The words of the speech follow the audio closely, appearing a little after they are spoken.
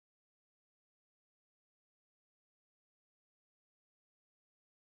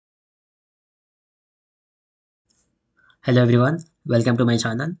Hello everyone, welcome to my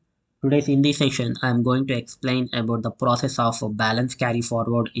channel. Today's in this section, I am going to explain about the process of balance carry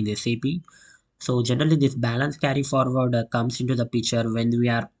forward in SAP. So generally, this balance carry forward comes into the picture when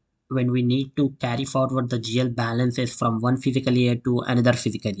we need to carry forward the GL balances from one physical year to another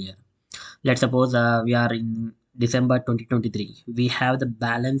physical year. Let's suppose we are in December 2023. We have the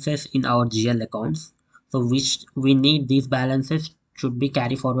balances in our GL accounts, so which we need these balances should be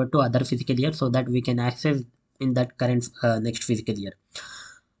carry forward to other physical year so that we can access in that current next physical year.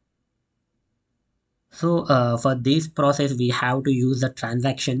 So for this process, we have to use the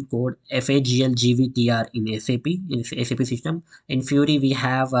transaction code FAGLGVTR in SAP system. In Fiori, we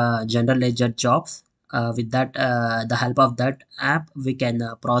have general ledger jobs. With that, the help of that app, we can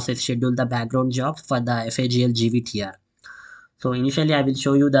schedule the background jobs for the FAGLGVTR. So initially I will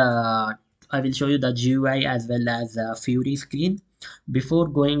show you the GUI as well as Fury screen. Before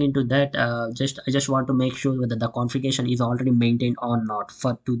going into that, I just want to make sure whether the configuration is already maintained or not.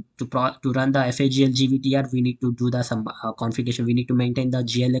 For to run the FAGL GVTR, we need to do the some configuration. We need to maintain the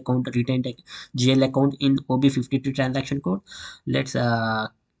GL account, GL account in OB53 transaction code. Let's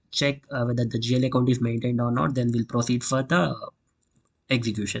check whether the GL account is maintained or not. Then we'll proceed for the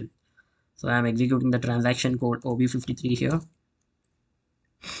execution. So I'm executing the transaction code OB53 here.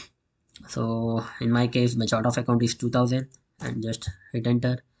 So in my case, my chart of account is 2000 and just hit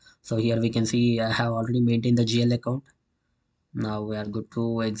enter. So here we can see I have already maintained the GL account. Now we are good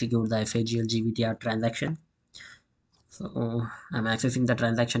to execute the FAGL GVTR transaction. So I'm accessing the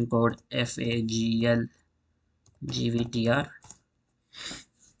transaction code FAGL GVTR.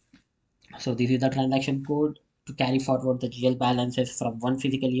 So this is the transaction code to carry forward the GL balances from one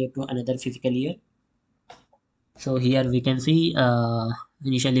physical year to another physical year. So here we can see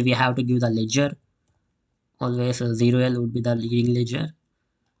initially we have to give the ledger. Always 0L would be the leading ledger.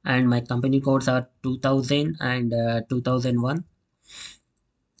 And my company codes are 2000 and 2001,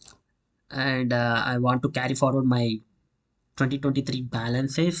 and I want to carry forward my 2023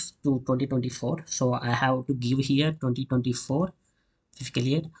 balances to 2024, so I have to give here 2024 fiscal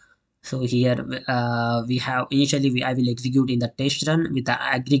year. So here we have I will execute in the test run with the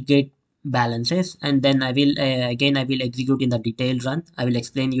aggregate balances, and then I will execute in the detailed run. I will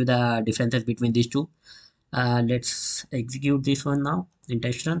explain you the differences between these two. Let's execute this one now in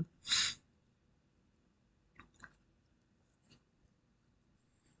test run.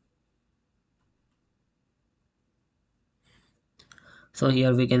 So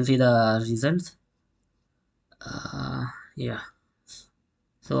here we can see the results. Yeah,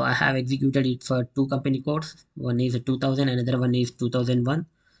 so I have executed it for two company codes. One is 2000, another one is 2001.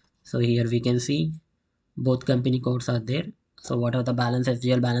 So here we can see both company codes are there. So what are the balances,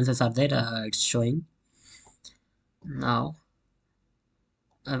 real balances are there, it's showing. Now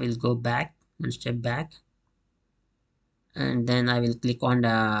I will go back one step back, and then I will click on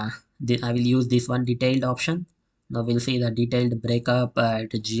I will use this one detailed option. Now we'll see the detailed breakup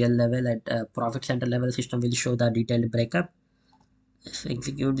at GL level. At profit center level, system will show the detailed breakup. Let's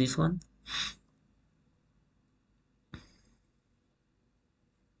execute this one.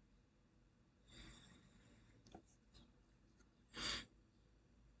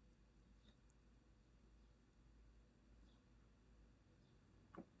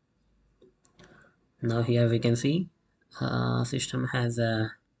 Now here we can see system has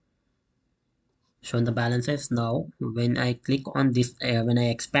shown the balances. Now when I click on this, when I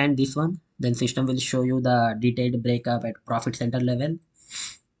expand this one, then system will show you the detailed breakup at profit center level.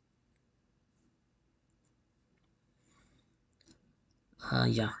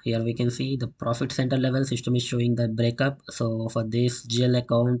 Yeah, here we can see the profit center level, system is showing the breakup. So for this GL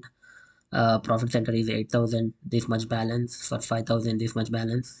account, profit center is 8000, this much balance. For 5000, this much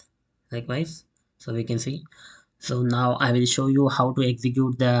balance, likewise. So we can see. So now I will show you how to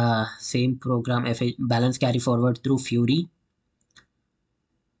execute the same program balance carry forward through Fury.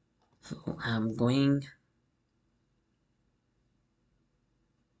 So I'm going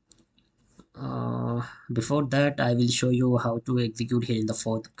before that I will show you how to execute here in the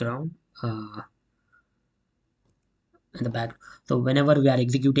foreground, in the back. So whenever we are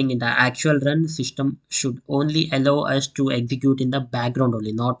executing in the actual run, system should only allow us to execute in the background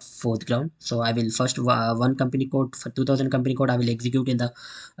only, not foreground. So I will first one company code for 2000 company code I will execute in the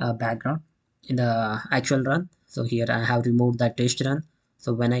background in the actual run. So here I have removed the test run.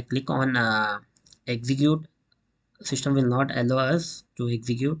 So when I click on execute, system will not allow us to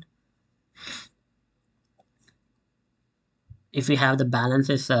execute. If we have the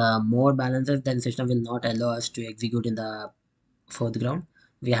balances, more balances, then system will not allow us to execute in the foreground.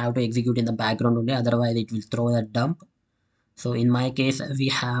 We have to execute in the background only, otherwise it will throw a dump. So in my case we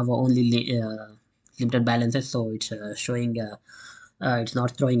have only limited balances, so it's showing it's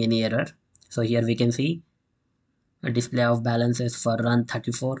not throwing any error. So here we can see a display of balances for run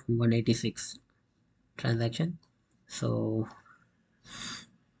 34 186 transaction. So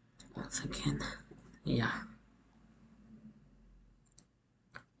once again, yeah.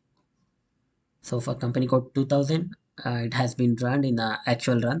 So for company code 2000, it has been run in the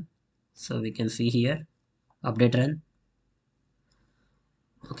actual run. So we can see here update run.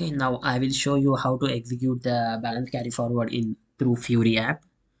 Okay, now I will show you how to execute the balance carry forward in through Fiori app.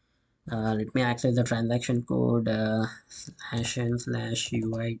 Let me access the transaction code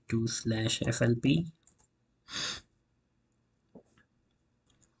 /n/UI2/FLP.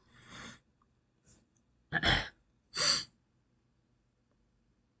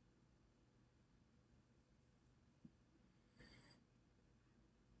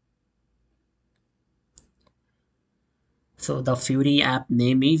 So the Fiori app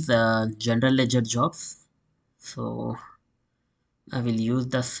name is General Ledger Jobs. So I will use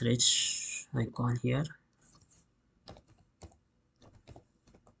the switch icon here.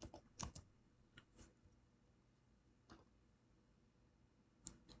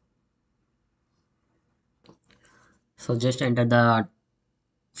 So just enter the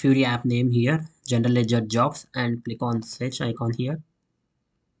Fiori app name here, General Ledger Jobs, and click on switch icon here.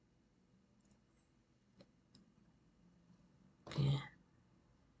 Okay.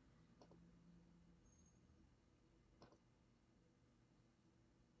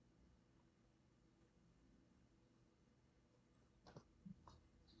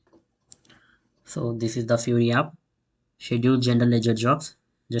 So this is the Fiori app, schedule General Ledger Jobs.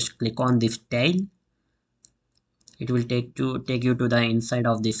 Just click on this tail. It will take you to the inside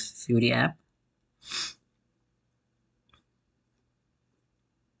of this Fiori app.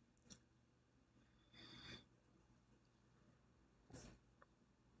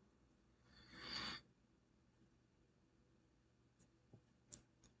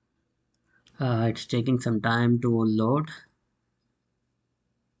 It's taking some time to load.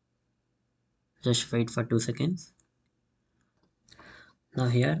 Just wait for 2 seconds. Now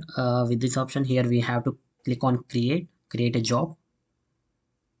here, with this option here, we have to click on create a job.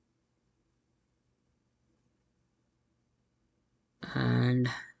 And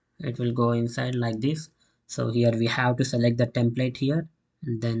it will go inside like this. So here we have to select the template here,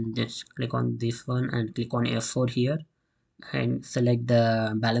 and then just click on this one and click on F4 here and select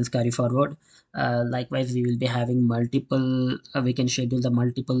the balance carry forward. Likewise, we will be having multiple, we can schedule the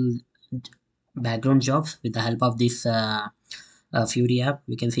multiple background jobs with the help of this Fury app.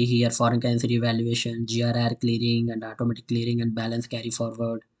 We can see here foreign currency revaluation, GRR clearing, and automatic clearing, and balance carry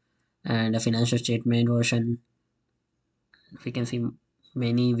forward, and a financial statement version. We can see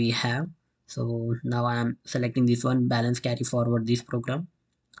many we have. So now I am selecting this one, balance carry forward this program.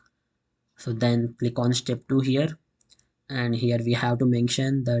 So then click on step 2 here, and here we have to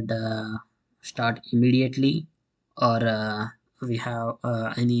mention that start immediately, or we have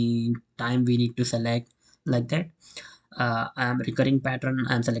any time we need to select, like that. I am recurring pattern,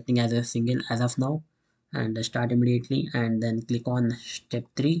 I am selecting as a single as of now, and start immediately, and then click on step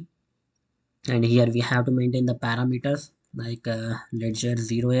 3. And here we have to maintain the parameters like ledger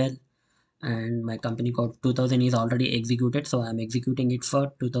 0L, and my company code 2000 is already executed, so I'm executing it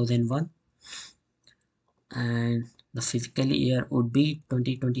for 2001, and the fiscal year would be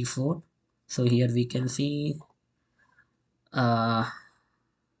 2024. So here we can see uh,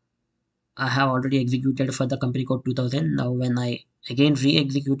 I have already executed for the company code 2000. Now when I again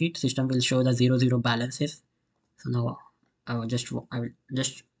re-execute it, system will show the 00 balances. So now I will just have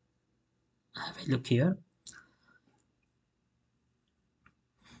a look here.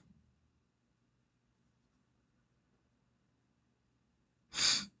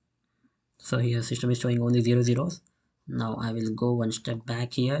 So here system is showing only 00s. Now I will go one step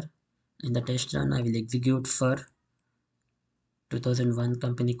back here. In the test run, I will execute for 2001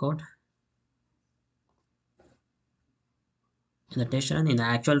 company code. In the test run, in the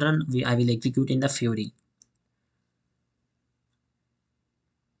actual run, I will execute in the Fury.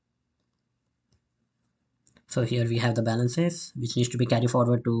 So here we have the balances which needs to be carried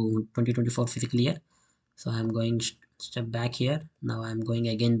forward to 2024 fiscal year. So I'm going step back here. Now I'm going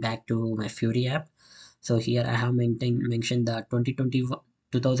again back to my Fury app. So here I have mentioned the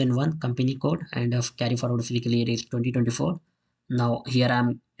 2001 company code, and of carry forward fiscal year is 2024. Now here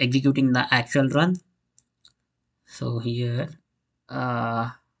I'm executing the actual run. So here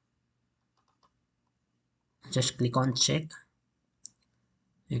just click on check.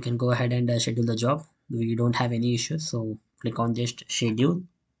 You can go ahead and schedule the job. We don't have any issues, so click on just schedule.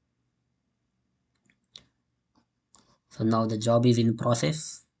 So now the job is in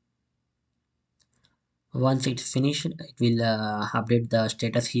process. Once it's finished, it will update the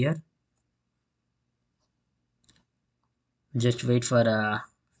status here. Just wait for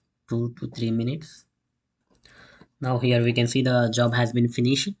 2 to 3 minutes. Now here we can see the job has been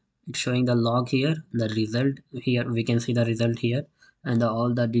finished. It's showing the log here, the result here. We can see the result here, and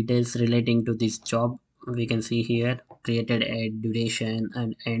all the details relating to this job we can see here. Created a duration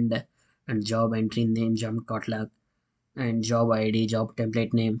and end, and job entry name, job catalog, and job ID, job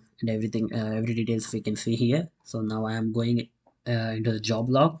template name, and everything. Every details we can see here. So now I am going into the job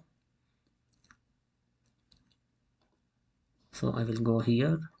log. So I will go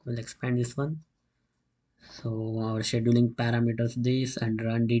here. We'll expand this one. So our scheduling parameters this, and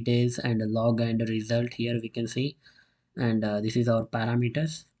run details and log and result here we can see, and this is our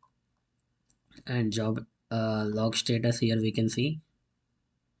parameters, and job log status here we can see.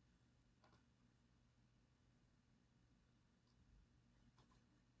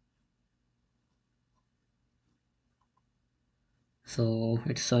 So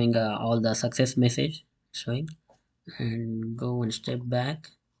it's showing all the success message showing, and go one step back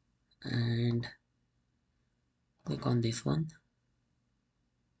and click on this one,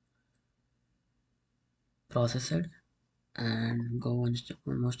 process it, and go one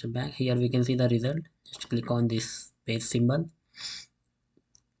more step back. Here we can see the result. Just click on this page symbol.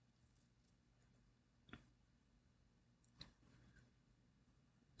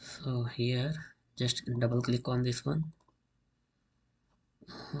 So here just double click on this one,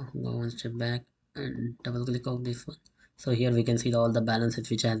 go one step back and double click on this one. So here we can see all the balances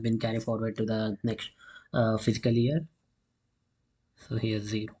which has been carried forward to the next fiscal year. So here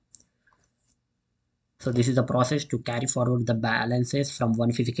 0. So this is the process to carry forward the balances from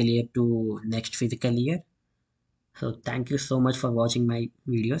one fiscal year to next fiscal year. So thank you so much for watching my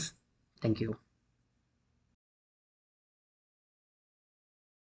videos. Thank you.